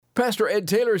Pastor Ed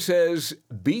Taylor says,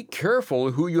 be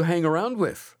careful who you hang around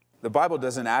with. The Bible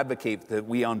doesn't advocate that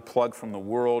we unplug from the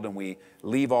world and we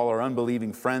leave all our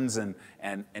unbelieving friends and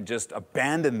just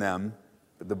abandon them.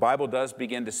 But the Bible does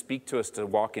begin to speak to us to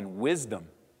walk in wisdom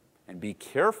and be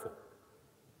careful.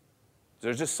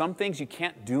 There's just some things you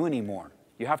can't do anymore.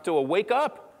 You have to wake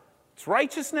up. It's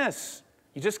righteousness.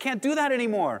 You just can't do that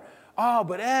anymore. Oh,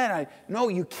 but Ed, no,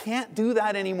 you can't do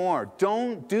that anymore.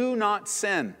 Do not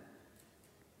sin.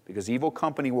 Because evil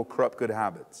company will corrupt good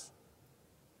habits.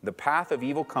 The path of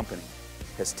evil company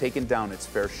has taken down its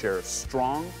fair share of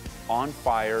strong, on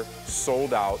fire,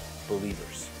 sold out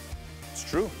believers. It's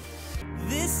true.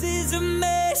 This is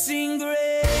amazing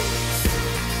grace.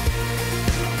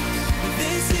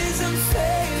 This is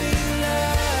unfailing love.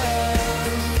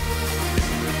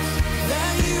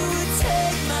 That you would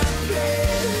take my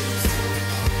place.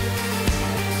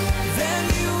 That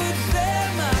you would bear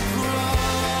my cross.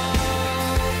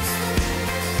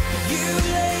 You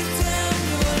laid down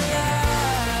your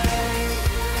life.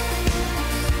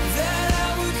 That I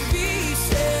would be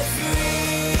set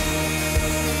free.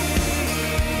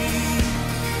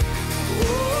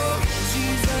 Oh,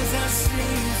 Jesus, I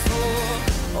sing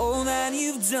for all that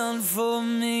you've done for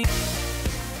me.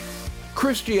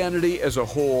 Christianity as a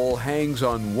whole hangs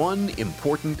on one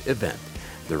important event,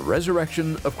 the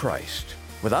resurrection of Christ.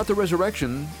 Without the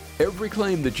resurrection, every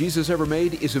claim that Jesus ever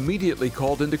made is immediately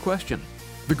called into question.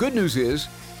 The good news is,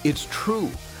 it's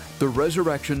true. The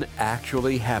resurrection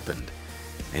actually happened.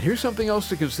 And here's something else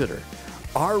to consider.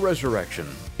 Our resurrection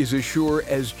is as sure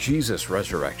as Jesus'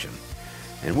 resurrection.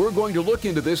 And we're going to look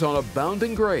into this on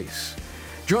Abounding Grace.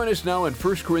 Join us now in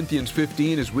 1 Corinthians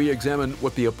 15 as we examine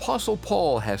what the Apostle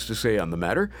Paul has to say on the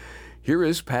matter. Here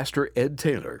is Pastor Ed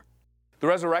Taylor. The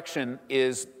resurrection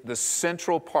is the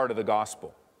central part of the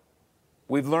gospel.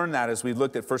 We've learned that as we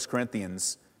looked at 1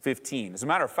 Corinthians 15. As a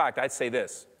matter of fact, I'd say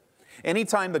this.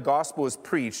 Anytime the gospel is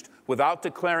preached without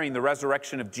declaring the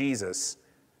resurrection of Jesus,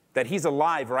 that he's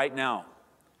alive right now,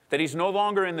 that he's no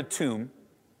longer in the tomb,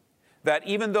 that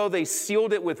even though they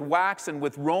sealed it with wax and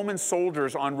with Roman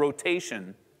soldiers on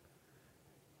rotation,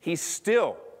 he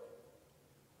still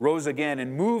rose again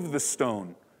and moved the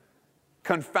stone,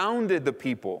 confounded the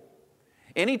people.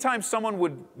 Anytime someone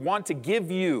would want to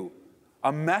give you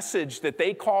a message that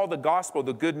they call the gospel,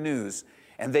 the good news,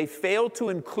 and they fail to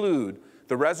include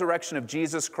the resurrection of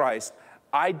Jesus Christ,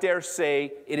 I dare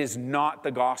say it is not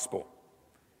the gospel.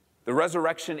 The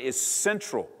resurrection is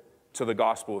central to the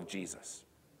gospel of Jesus.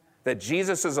 That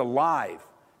Jesus is alive,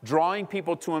 drawing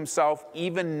people to himself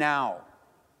even now.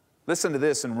 Listen to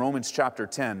this in Romans chapter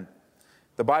 10.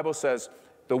 The Bible says,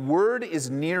 the word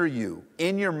is near you,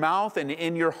 in your mouth and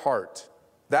in your heart.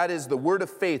 That is the word of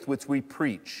faith which we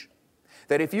preach.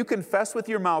 That if you confess with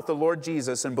your mouth the Lord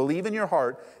Jesus and believe in your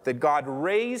heart that God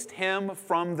raised him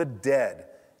from the dead,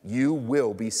 you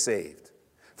will be saved.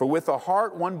 For with the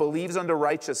heart one believes unto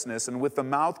righteousness, and with the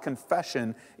mouth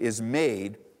confession is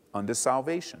made unto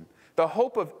salvation. The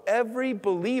hope of every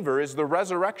believer is the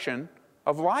resurrection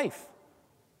of life.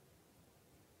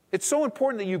 It's so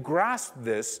important that you grasp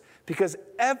this because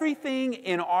everything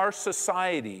in our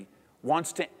society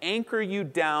wants to anchor you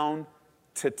down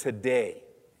to today.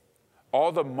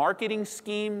 All the marketing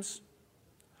schemes,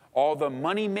 all the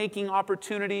money-making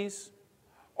opportunities,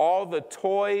 all the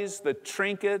toys, the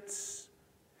trinkets.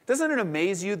 Doesn't it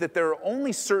amaze you that there are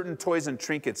only certain toys and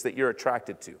trinkets that you're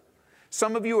attracted to?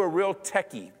 Some of you are real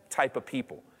techie type of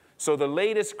people. So the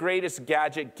latest, greatest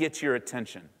gadget gets your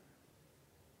attention.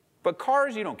 But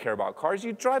cars, you don't care about cars.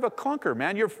 You drive a clunker,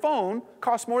 man. Your phone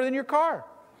costs more than your car.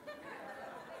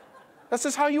 That's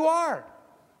just how you are.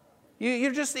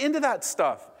 You're just into that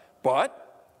stuff.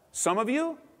 But some of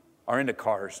you are into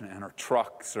cars, man, or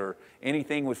trucks, or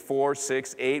anything with 4,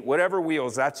 6, 8, whatever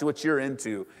wheels, that's what you're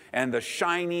into. And the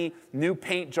shiny new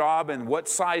paint job and what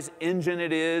size engine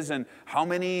it is and how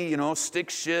many,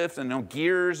 stick shifts and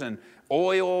gears and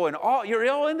oil and all, you're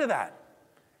all into that.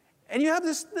 And you have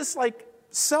this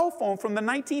cell phone from the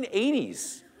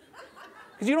 1980s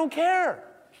because you don't care.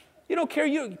 You don't care.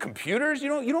 Computers, you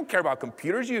don't care about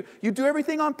computers. You do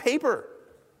everything on paper.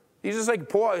 You just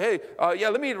pull out, hey,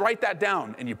 let me write that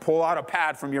down. And you pull out a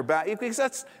pad from your bag.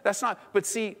 Because that's not, but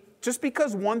see, just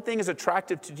because one thing is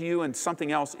attractive to you and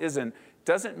something else isn't,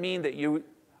 doesn't mean that you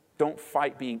don't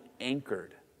fight being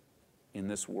anchored in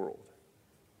this world.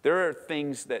 There are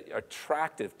things that are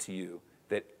attractive to you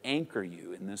that anchor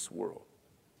you in this world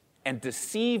and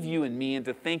deceive you and me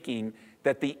into thinking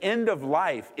that the end of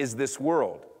life is this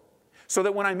world. So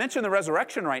that when I mention the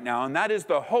resurrection right now, and that is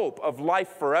the hope of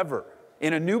life forever,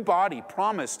 in a new body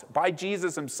promised by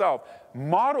Jesus himself,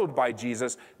 modeled by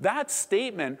Jesus. That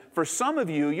statement, for some of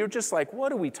you, you're just like,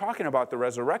 what are we talking about the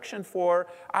resurrection for?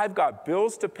 I've got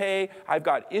bills to pay. I've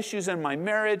got issues in my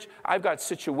marriage. I've got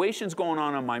situations going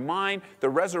on in my mind. The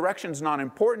resurrection's not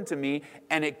important to me.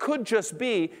 And it could just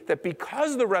be that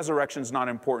because the resurrection's not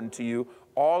important to you,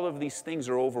 all of these things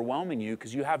are overwhelming you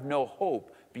because you have no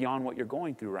hope beyond what you're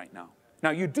going through right now. Now,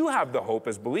 you do have the hope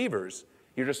as believers.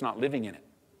 You're just not living in it.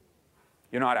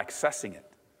 You're not accessing it.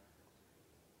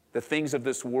 The things of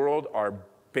this world are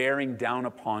bearing down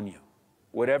upon you,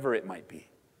 whatever it might be.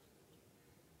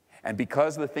 And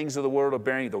because the things of the world are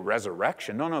bearing the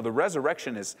resurrection, the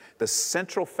resurrection is the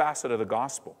central facet of the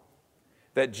gospel.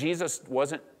 That Jesus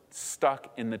wasn't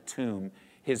stuck in the tomb.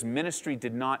 His ministry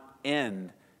did not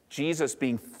end. Jesus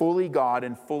being fully God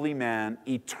and fully man,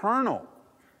 eternal,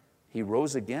 he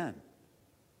rose again.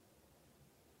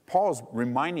 Paul's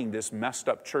reminding this messed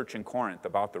up church in Corinth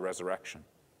about the resurrection.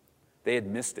 They had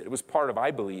missed it. It was part of,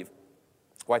 I believe,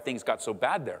 why things got so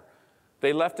bad there.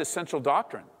 They left essential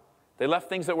doctrine. They left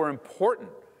things that were important.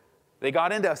 They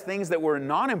got into things that were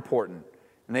not important.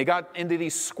 And they got into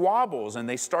these squabbles, and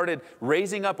they started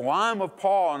raising up, well, I'm of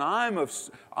Paul, and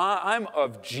I'm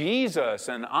of Jesus,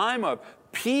 and I'm of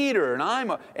Peter,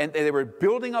 and they were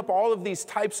building up all of these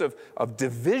types of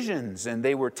divisions, and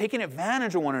they were taking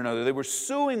advantage of one another. They were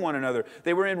suing one another.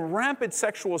 They were in rampant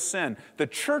sexual sin. The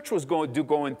church was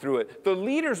going through it. The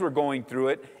leaders were going through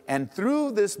it. And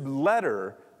through this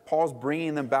letter, Paul's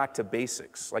bringing them back to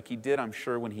basics, like he did, I'm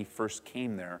sure, when he first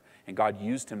came there, and God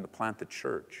used him to plant the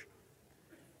church.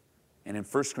 And in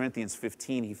 1 Corinthians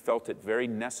 15, he felt it very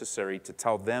necessary to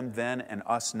tell them then and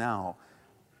us now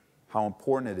how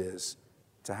important it is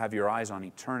to have your eyes on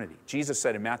eternity. Jesus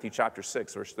said in Matthew chapter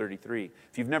 6, verse 33,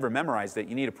 if you've never memorized it,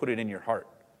 you need to put it in your heart.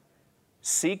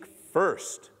 Seek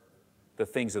first the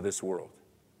things of this world.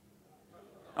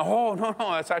 Oh, no,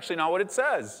 that's actually not what it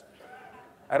says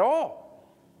at all.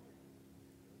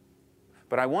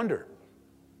 But I wonder,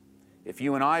 if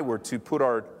you and I were to put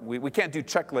we can't do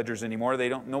check ledgers anymore.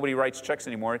 Nobody writes checks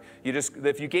anymore.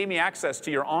 If you gave me access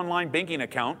to your online banking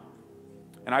account,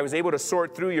 and I was able to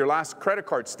sort through your last credit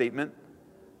card statement,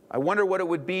 I wonder what it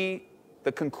would be,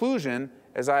 the conclusion,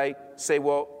 as I say,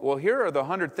 well, here are the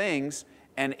 100 things,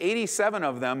 and 87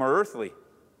 of them are earthly.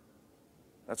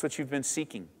 That's what you've been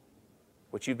seeking,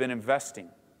 what you've been investing.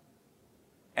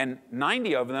 And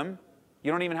 90 of them,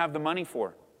 you don't even have the money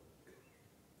for.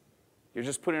 You're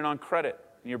just putting it on credit.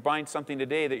 And you're buying something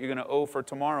today that you're going to owe for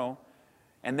tomorrow.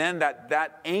 And then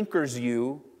that anchors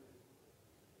you,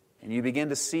 and you begin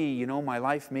to see, my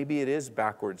life, maybe it is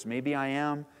backwards. Maybe I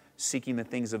am seeking the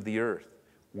things of the earth,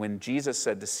 when Jesus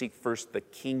said to seek first the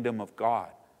kingdom of God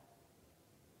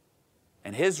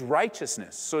and his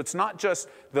righteousness. So it's not just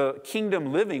the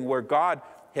kingdom living where God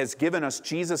has given us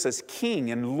Jesus as King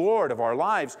and Lord of our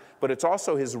lives, but it's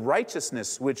also his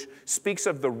righteousness, which speaks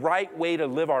of the right way to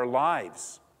live our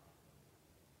lives.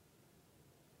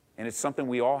 And it's something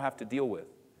we all have to deal with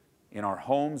in our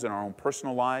homes, in our own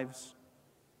personal lives.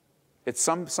 It's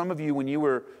some of you, when you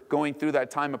were going through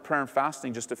that time of prayer and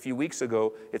fasting just a few weeks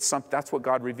ago, that's what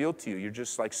God revealed to you. You're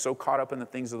just like so caught up in the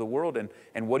things of the world,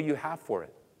 and what do you have for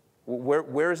it?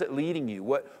 Where is it leading you?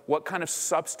 What kind of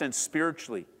substance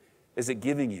spiritually is it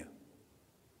giving you?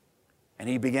 And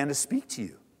he began to speak to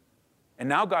you. And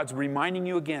now God's reminding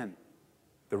you again,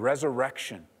 the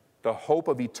resurrection, the hope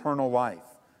of eternal life.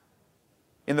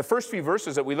 In the first few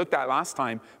verses that we looked at last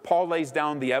time, Paul lays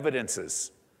down the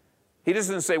evidences. He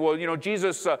doesn't say,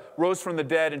 Jesus rose from the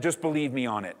dead and just believe me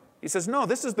on it. He says, no,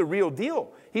 this is the real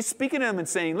deal. He's speaking to them and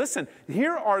saying, listen,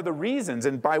 here are the reasons.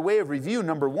 And by way of review,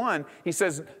 number one, he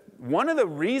says, one of the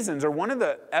reasons or one of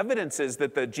the evidences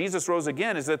that Jesus rose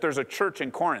again is that there's a church in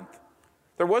Corinth.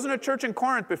 There wasn't a church in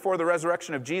Corinth before the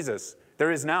resurrection of Jesus.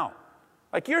 There is now.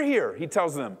 Like, you're here, he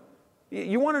tells them.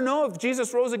 You want to know if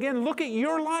Jesus rose again? Look at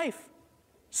your life.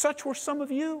 Such were some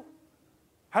of you.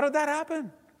 How did that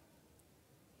happen?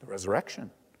 The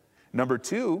resurrection. Number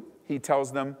two, he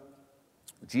tells them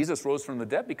Jesus rose from the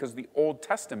dead because the Old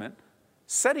Testament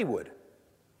said he would.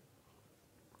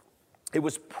 It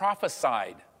was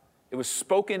prophesied. It was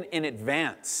spoken in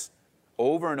advance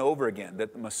over and over again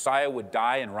that the Messiah would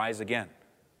die and rise again.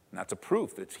 And that's a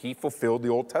proof that he fulfilled the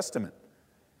Old Testament.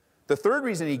 The third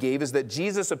reason he gave is that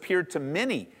Jesus appeared to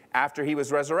many after he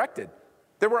was resurrected.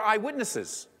 There were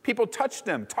eyewitnesses. People touched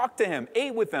him, talked to him,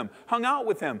 ate with him, hung out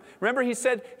with him. Remember, he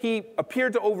said he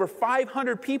appeared to over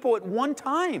 500 people at one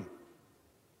time.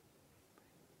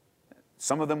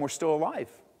 Some of them were still alive.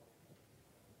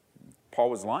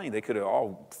 Paul was lying. They could have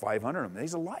all 500 of them.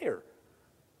 He's a liar.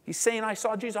 He's saying, I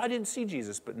saw Jesus. I didn't see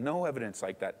Jesus. But no evidence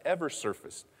like that ever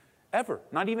surfaced. Ever.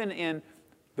 Not even in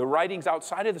the writings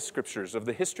outside of the scriptures of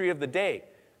the history of the day.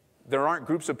 There aren't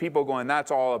groups of people going,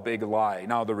 that's all a big lie.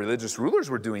 Now, the religious rulers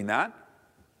were doing that.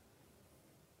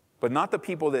 But not the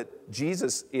people that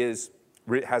Jesus has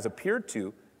appeared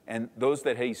to, and those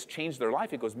that he's changed their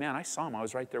life. He goes, man, I saw him. I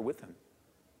was right there with him.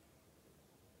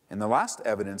 And the last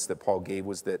evidence that Paul gave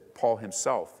was that Paul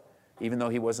himself, even though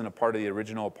he wasn't a part of the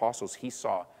original apostles, he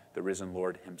saw the risen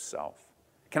Lord himself.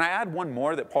 Can I add one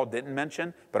more that Paul didn't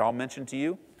mention, but I'll mention to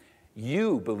you?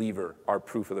 You, believer, are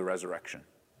proof of the resurrection.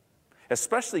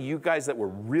 Especially you guys that were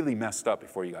really messed up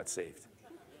before you got saved.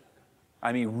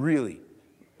 I mean, really.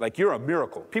 Like, you're a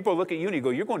miracle. People look at you and you go,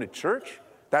 you're going to church?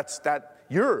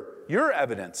 You're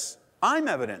evidence. I'm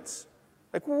evidence.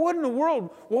 Like, what in the world?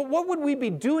 What would we be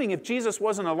doing if Jesus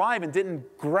wasn't alive and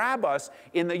didn't grab us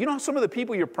in the... You know how some of the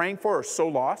people you're praying for are so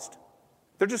lost?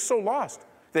 They're just so lost.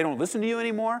 They don't listen to you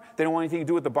anymore. They don't want anything to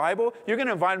do with the Bible. You're going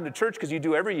to invite them to church because you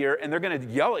do every year, and they're going to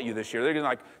yell at you this year. They're going to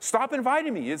like, stop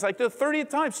inviting me. It's like the 30th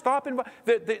time, stop inviting.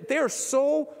 They are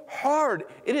so hard.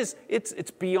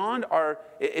 It's beyond our...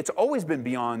 It's always been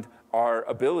beyond our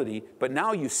ability, but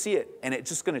now you see it, and it's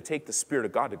just going to take the Spirit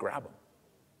of God to grab them.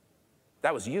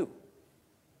 That was you.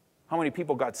 How many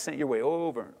people God sent your way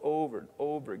over and over and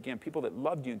over again? People that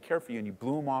loved you and cared for you, and you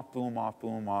blew them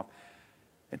off,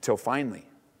 until finally,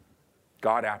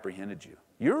 God apprehended you.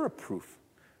 You're a proof.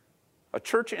 A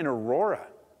church in Aurora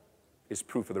is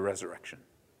proof of the resurrection.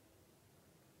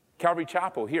 Calvary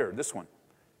Chapel here, this one,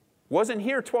 wasn't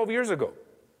here 12 years ago.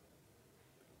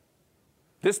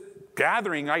 This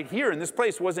gathering right here in this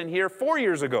place wasn't here 4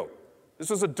 years ago.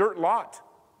 This was a dirt lot.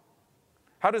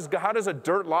 How does a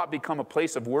dirt lot become a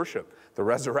place of worship? The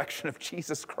resurrection of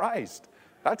Jesus Christ.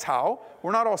 That's how.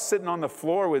 We're not all sitting on the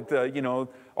floor with,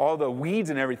 all the weeds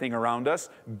and everything around us.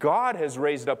 God has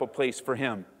raised up a place for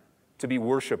him to be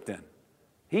worshiped in.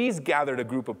 He's gathered a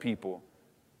group of people.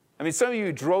 I mean, some of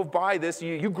you drove by this.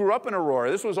 You grew up in Aurora.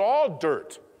 This was all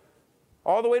dirt.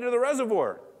 All the way to the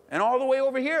reservoir and all the way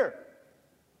over here.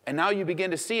 And now you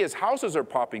begin to see as houses are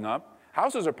popping up.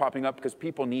 Houses are popping up because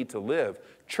people need to live.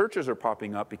 Churches are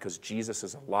popping up because Jesus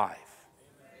is alive.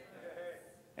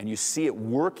 And you see it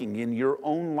working in your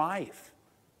own life.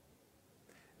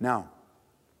 Now,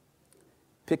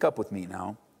 pick up with me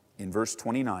now in verse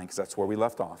 29, because that's where we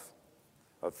left off,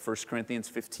 of 1 Corinthians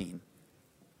 15.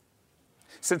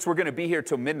 Since we're going to be here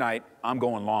till midnight, I'm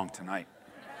going long tonight.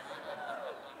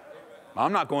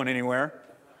 I'm not going anywhere.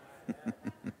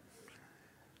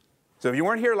 So if you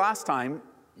weren't here last time,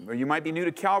 or you might be new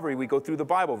to Calvary, we go through the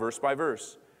Bible verse by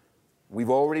verse. We've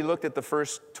already looked at the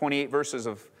first 28 verses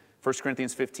of 1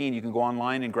 Corinthians 15. You can go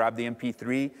online and grab the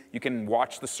MP3. You can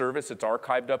watch the service. It's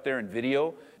archived up there in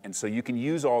video. And so you can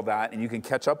use all that and you can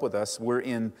catch up with us. We're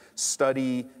in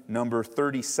study number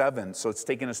 37. So it's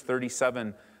taken us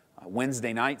 37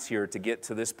 Wednesday nights here to get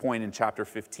to this point in chapter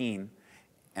 15.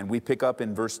 And we pick up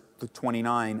in verse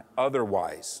 29,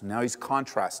 otherwise. Now he's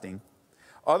contrasting.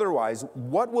 Otherwise,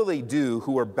 what will they do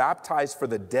who are baptized for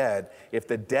the dead if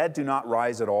the dead do not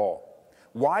rise at all?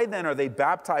 Why then are they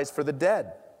baptized for the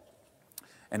dead?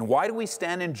 And why do we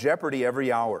stand in jeopardy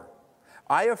every hour?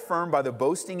 I affirm by the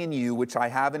boasting in you which I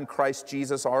have in Christ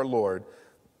Jesus our Lord,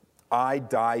 I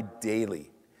die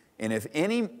daily. And if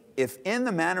in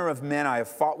the manner of men I have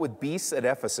fought with beasts at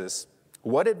Ephesus,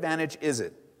 what advantage is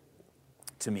it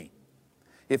to me?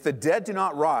 If the dead do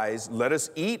not rise, let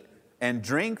us eat and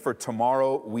drink, for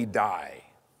tomorrow we die.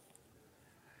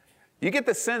 You get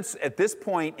the sense at this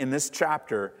point in this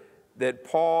chapter that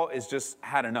Paul has just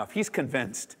had enough. He's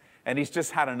convinced, and he's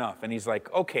just had enough. And he's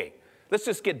like, okay, let's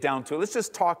just get down to it. Let's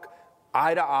just talk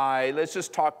eye to eye. Let's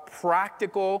just talk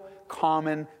practical,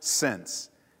 common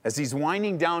sense. As he's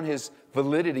winding down his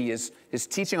validity, his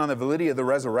teaching on the validity of the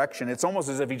resurrection, it's almost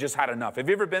as if he just had enough. Have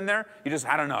you ever been there? You just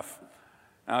had enough.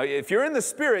 If you're in the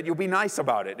Spirit, you'll be nice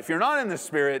about it. If you're not in the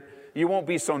Spirit, you won't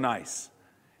be so nice.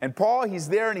 And Paul, he's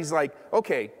there and he's like,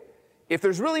 okay, if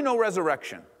there's really no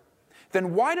resurrection,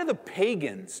 then why do the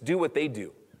pagans do what they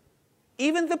do?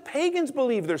 Even the pagans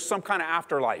believe there's some kind of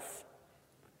afterlife.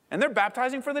 And they're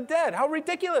baptizing for the dead. How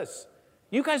ridiculous.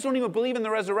 You guys don't even believe in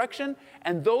the resurrection.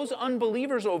 And those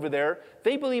unbelievers over there,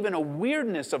 they believe in a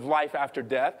weirdness of life after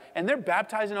death. And they're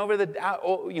baptizing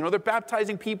they're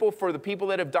baptizing people for the people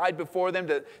that have died before them,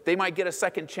 that they might get a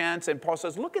second chance. And Paul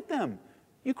says, look at them.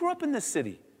 You grew up in this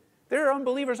city. There are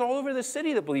unbelievers all over the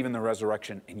city that believe in the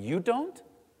resurrection, and you don't?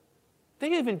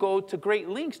 They even go to great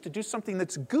lengths to do something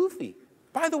that's goofy.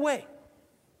 By the way,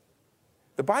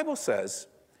 the Bible says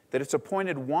that it's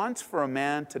appointed once for a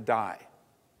man to die,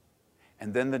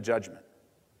 and then the judgment.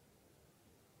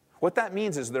 What that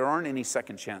means is there aren't any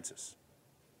second chances.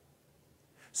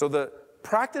 So the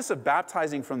practice of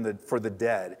baptizing for the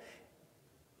dead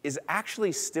is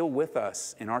actually still with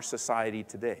us in our society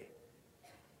today.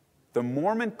 The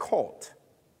Mormon cult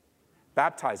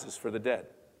baptizes for the dead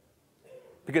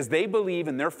because they believe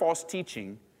in their false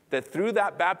teaching that through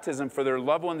that baptism for their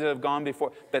loved ones that have gone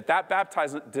before, that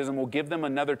baptism will give them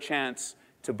another chance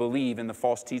to believe in the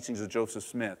false teachings of Joseph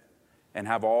Smith and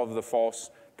have all of the false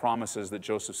promises that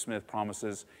Joseph Smith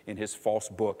promises in his false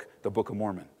book, the Book of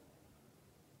Mormon.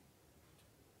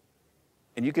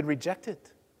 And you could reject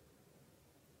it.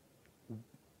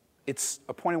 It's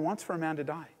appointed once for a man to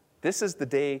die. This is the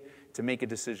day to make a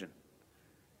decision.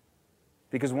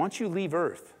 Because once you leave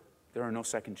earth, there are no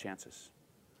second chances.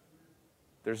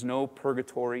 There's no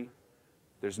purgatory.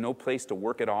 There's no place to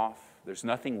work it off. There's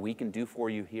nothing we can do for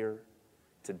you here.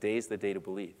 Today's the day to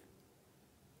believe.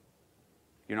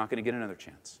 You're not going to get another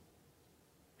chance.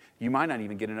 You might not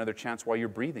even get another chance while you're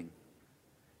breathing.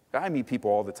 I meet people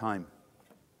all the time.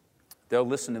 They'll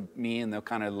listen to me and they'll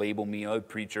kind of label me, oh,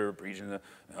 preacher, preaching,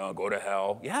 go to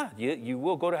hell. Yeah, you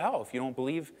will go to hell if you don't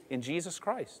believe in Jesus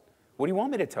Christ. What do you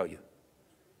want me to tell you?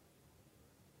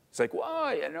 It's like,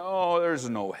 well, there's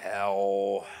no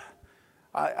hell.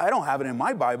 I don't have it in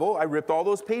my Bible. I ripped all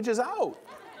those pages out.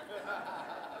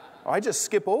 I just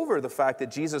skip over the fact that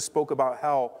Jesus spoke about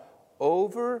hell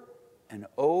over and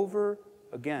over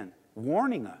again,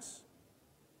 warning us.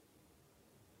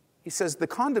 He says the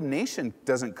condemnation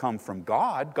doesn't come from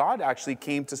God. God actually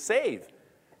came to save.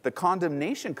 The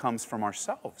condemnation comes from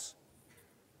ourselves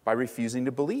by refusing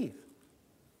to believe.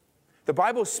 The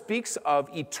Bible speaks of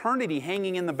eternity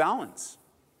hanging in the balance.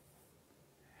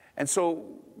 And so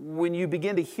when you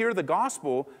begin to hear the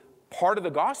gospel, part of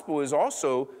the gospel is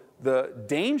also the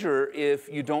danger if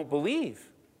you don't believe.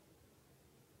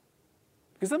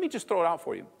 Because let me just throw it out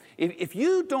for you. If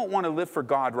you don't want to live for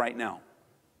God right now,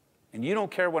 and you don't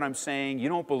care what I'm saying, you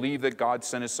don't believe that God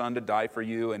sent his son to die for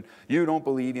you, and you don't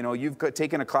believe, you've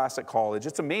taken a class at college.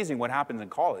 It's amazing what happens in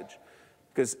college.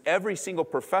 Because every single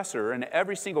professor and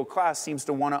every single class seems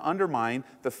to want to undermine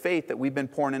the faith that we've been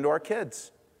pouring into our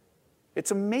kids.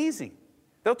 It's amazing.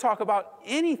 They'll talk about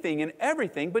anything and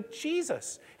everything but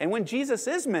Jesus. And when Jesus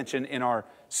is mentioned in our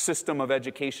system of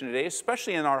education today,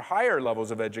 especially in our higher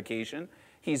levels of education,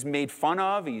 he's made fun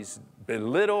of, he's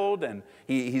belittled, and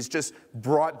he's just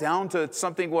brought down to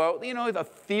something, a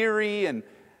theory. And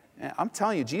I'm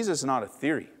telling you, Jesus is not a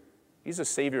theory. He's a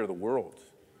savior of the world.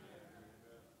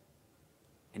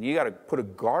 And you got to put a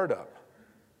guard up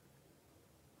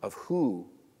of who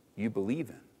you believe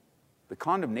in. The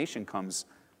condemnation comes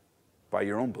by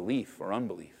your own belief or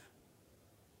unbelief.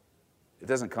 It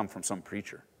doesn't come from some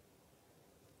preacher.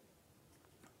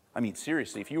 I mean,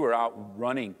 seriously, if you were out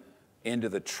running into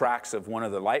the tracks of one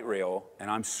of the light rail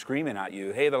and I'm screaming at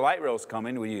you, hey, the light rail's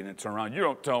coming, well, you turn around, you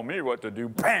don't tell me what to do,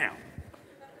 bam!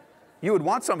 You would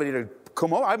want somebody to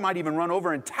come over. I might even run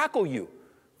over and tackle you,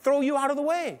 throw you out of the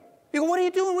way. You go, what are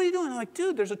you doing? What are you doing? I'm like,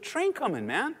 dude, there's a train coming,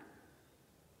 man.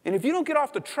 And if you don't get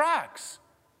off the tracks,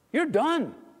 you're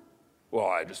done. Well,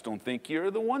 I just don't think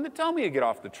you're the one to tell me to get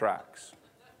off the tracks.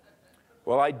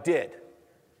 Well, I did.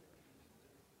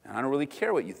 And I don't really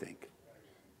care what you think.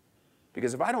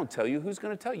 Because if I don't tell you, who's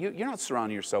going to tell you? You're not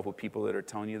surrounding yourself with people that are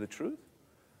telling you the truth.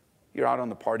 You're out on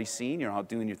the party scene. You're out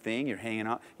doing your thing. You're hanging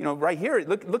out. Right here,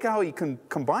 look how he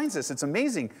combines this. It's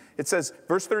amazing. It says,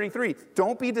 verse 33,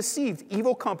 don't be deceived.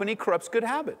 Evil company corrupts good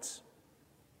habits.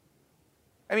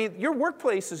 I mean, your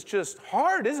workplace is just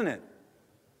hard, isn't it?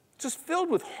 It's just filled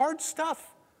with hard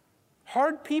stuff,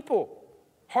 hard people,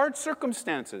 hard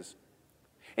circumstances.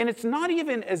 And it's not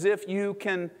even as if you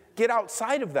can get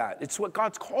outside of that. It's what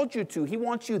God's called you to. He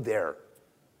wants you there.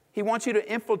 He wants you to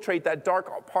infiltrate that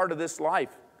dark part of this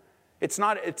life. It's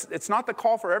not the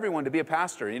call for everyone to be a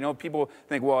pastor. People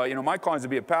think, well, my calling is to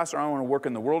be a pastor. I don't want to work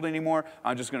in the world anymore.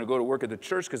 I'm just going to go to work at the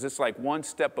church because it's like one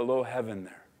step below heaven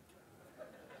there.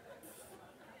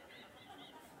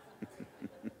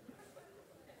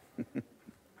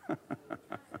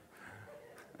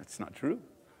 That's not true.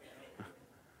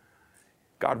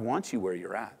 God wants you where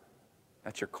you're at.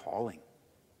 That's your calling.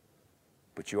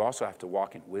 But you also have to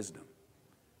walk in wisdom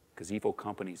because evil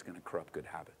company is going to corrupt good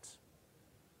habits.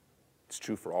 It's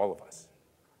true for all of us.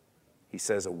 He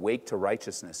says, awake to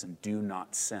righteousness and do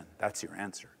not sin. That's your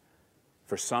answer.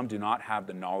 For some do not have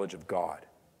the knowledge of God.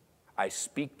 I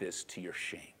speak this to your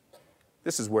shame.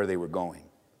 This is where they were going.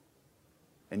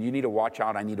 And you need to watch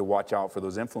out. I need to watch out for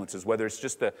those influences, whether it's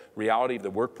just the reality of the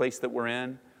workplace that we're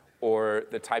in or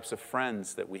the types of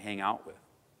friends that we hang out with,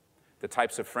 the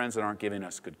types of friends that aren't giving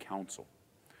us good counsel,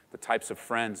 the types of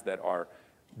friends that are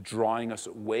drawing us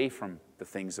away from the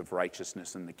things of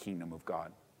righteousness and the kingdom of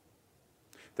God.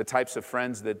 The types of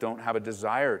friends that don't have a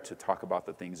desire to talk about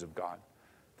the things of God.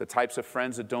 The types of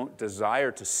friends that don't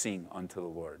desire to sing unto the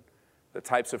Lord. The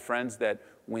types of friends that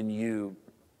when you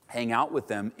hang out with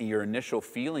them, your initial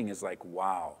feeling is like,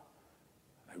 wow,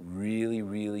 I really,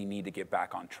 really need to get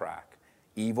back on track.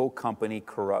 Evil company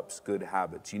corrupts good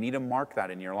habits. You need to mark that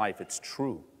in your life. It's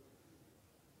true.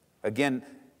 Again,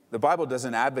 the Bible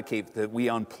doesn't advocate that we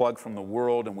unplug from the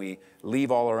world and we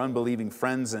leave all our unbelieving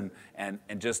friends and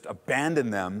just abandon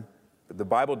them. But the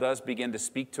Bible does begin to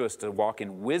speak to us to walk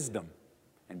in wisdom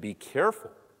and be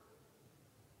careful.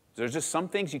 There's just some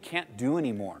things you can't do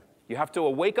anymore. You have to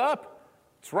wake up.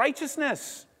 It's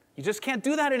righteousness. You just can't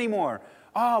do that anymore.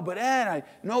 Oh, but Ed,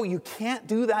 no, you can't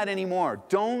do that anymore.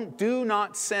 Do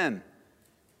not sin.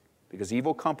 Because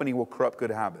evil company will corrupt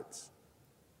good habits.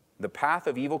 The path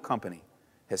of evil company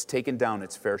has taken down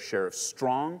its fair share of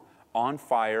strong, on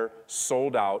fire,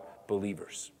 sold out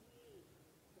believers.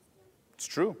 It's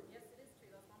true.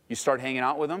 You start hanging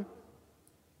out with them.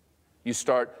 You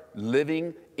start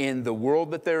living in the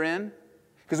world that they're in.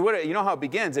 Because you know how it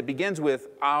begins? It begins with,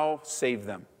 I'll save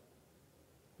them.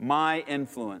 My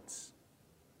influence.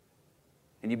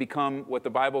 And you become what the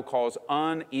Bible calls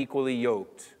unequally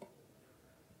yoked.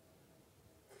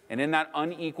 And in that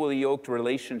unequally yoked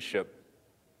relationship,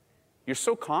 you're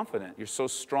so confident, you're so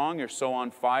strong, you're so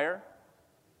on fire,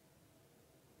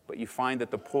 but you find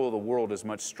that the pull of the world is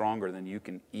much stronger than you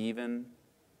can even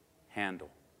handle.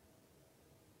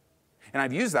 And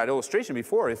I've used that illustration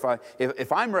before.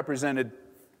 If I'm represented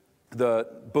the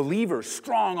believer,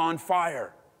 strong on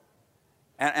fire,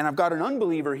 and I've got an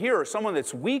unbeliever here or someone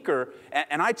that's weaker,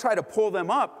 and I try to pull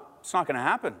them up, it's not going to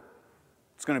happen.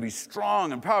 It's going to be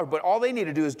strong and powerful, but all they need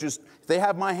to do is just, if they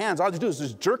have my hands, all I have to do is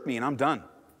just jerk me and I'm done.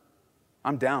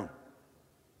 I'm down.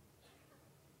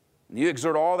 And you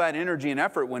exert all that energy and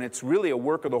effort when it's really a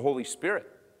work of the Holy Spirit.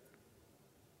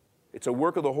 It's a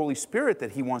work of the Holy Spirit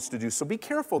that He wants to do, so be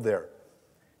careful there.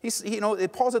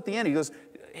 Paul's at the end, he goes,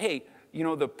 hey,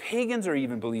 the pagans are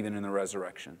even believing in the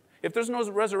resurrection. If there's no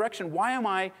resurrection, why am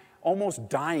I almost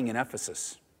dying in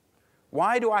Ephesus?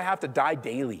 Why do I have to die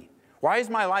daily? Why is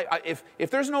my life, if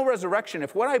there's no resurrection,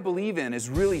 if what I believe in is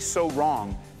really so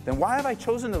wrong, then why have I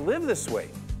chosen to live this way?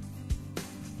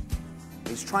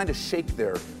 He's trying to shake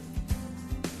their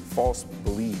false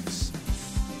beliefs.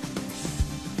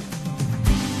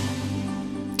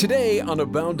 Today on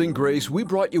Abounding Grace, we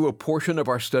brought you a portion of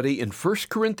our study in 1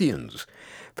 Corinthians.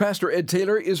 Pastor Ed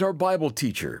Taylor is our Bible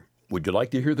teacher. Would you like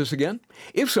to hear this again?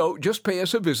 If so, just pay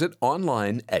us a visit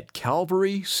online at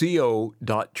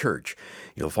calvaryco.church.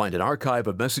 You'll find an archive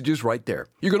of messages right there.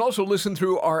 You can also listen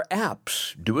through our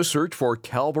apps. Do a search for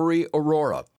Calvary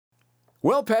Aurora.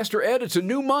 Well, Pastor Ed, it's a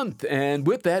new month, and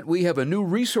with that, we have a new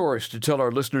resource to tell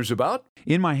our listeners about.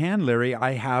 In my hand, Larry,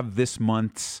 I have this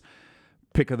month's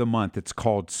pick of the month. It's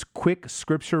called Quick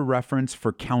Scripture Reference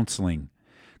for Counseling.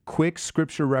 Quick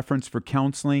Scripture Reference for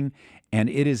Counseling, and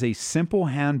it is a simple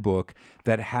handbook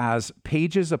that has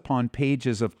pages upon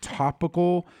pages of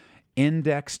topical,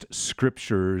 indexed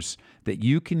scriptures that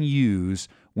you can use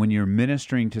when you're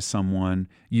ministering to someone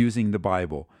using the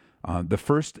Bible. The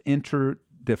first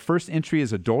entry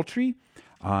is adultery,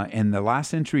 and the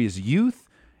last entry is youth,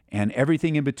 and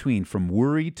everything in between, from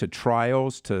worry to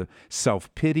trials to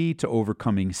self-pity to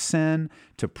overcoming sin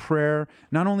to prayer.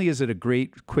 Not only is it a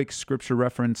great quick scripture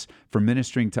reference for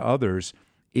ministering to others,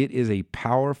 it is a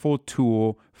powerful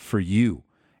tool for you.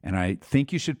 And I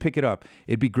think you should pick it up.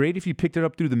 It'd be great if you picked it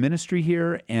up through the ministry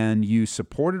here and you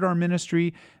supported our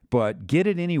ministry, but get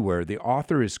it anywhere. The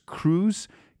author is Kruis,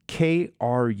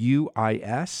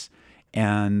 Kruis,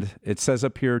 and it says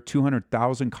up here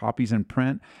 200,000 copies in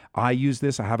print. I use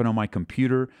this. I have it on my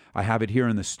computer. I have it here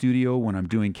in the studio when I'm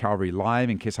doing Calvary Live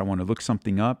in case I want to look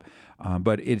something up.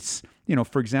 But it's,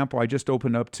 for example, I just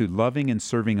opened up to loving and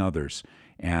serving others.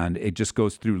 And it just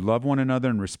goes through love one another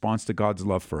in response to God's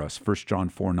love for us, 1 John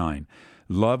 4:9.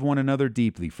 Love one another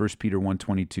deeply, 1 Peter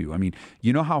 1:22. I mean,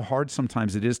 you know how hard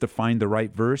sometimes it is to find the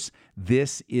right verse?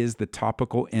 This is the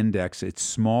topical index. It's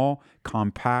small,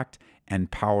 compact, and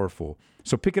powerful.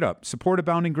 So pick it up. Support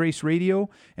Abounding Grace Radio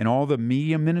and all the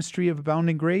media ministry of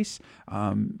Abounding Grace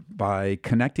by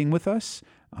connecting with us,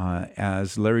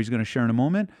 as Larry's going to share in a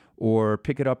moment, or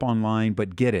pick it up online,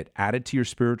 but get it. Add it to your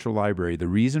spiritual library. The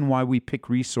reason why we pick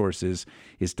resources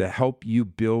is to help you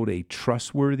build a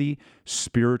trustworthy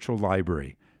spiritual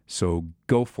library. So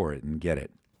go for it and get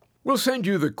it. We'll send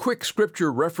you the quick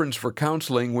scripture reference for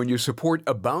counseling when you support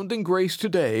Abounding Grace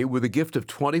today with a gift of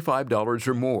 $25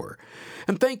 or more.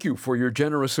 And thank you for your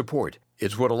generous support.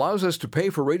 It's what allows us to pay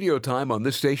for radio time on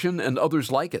this station and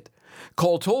others like it.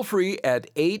 Call toll-free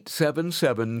at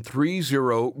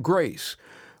 877-30-GRACE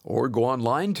or go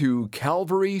online to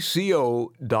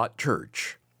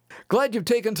calvaryco.church. Glad you've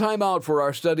taken time out for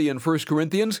our study in 1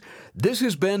 Corinthians. This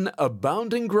has been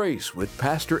Abounding Grace with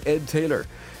Pastor Ed Taylor.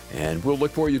 And we'll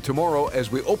look for you tomorrow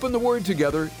as we open the Word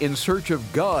together in search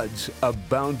of God's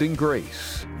abounding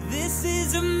grace. This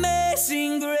is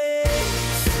amazing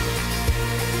grace.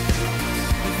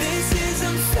 This is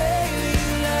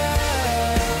unfailing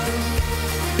love.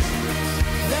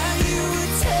 That you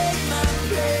would take my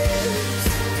place.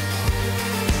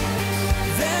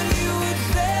 That you would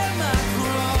bear my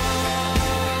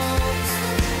cross.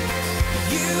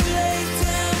 You laid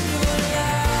down your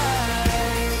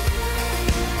life.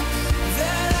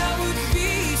 That I would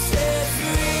be set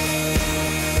free.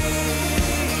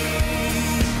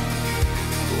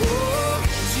 Oh,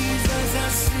 Jesus, I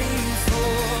sing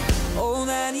for all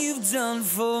that you've done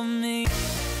for me.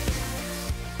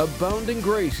 Abounding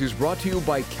Grace is brought to you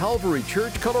by Calvary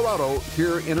Church, Colorado,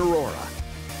 here in Aurora.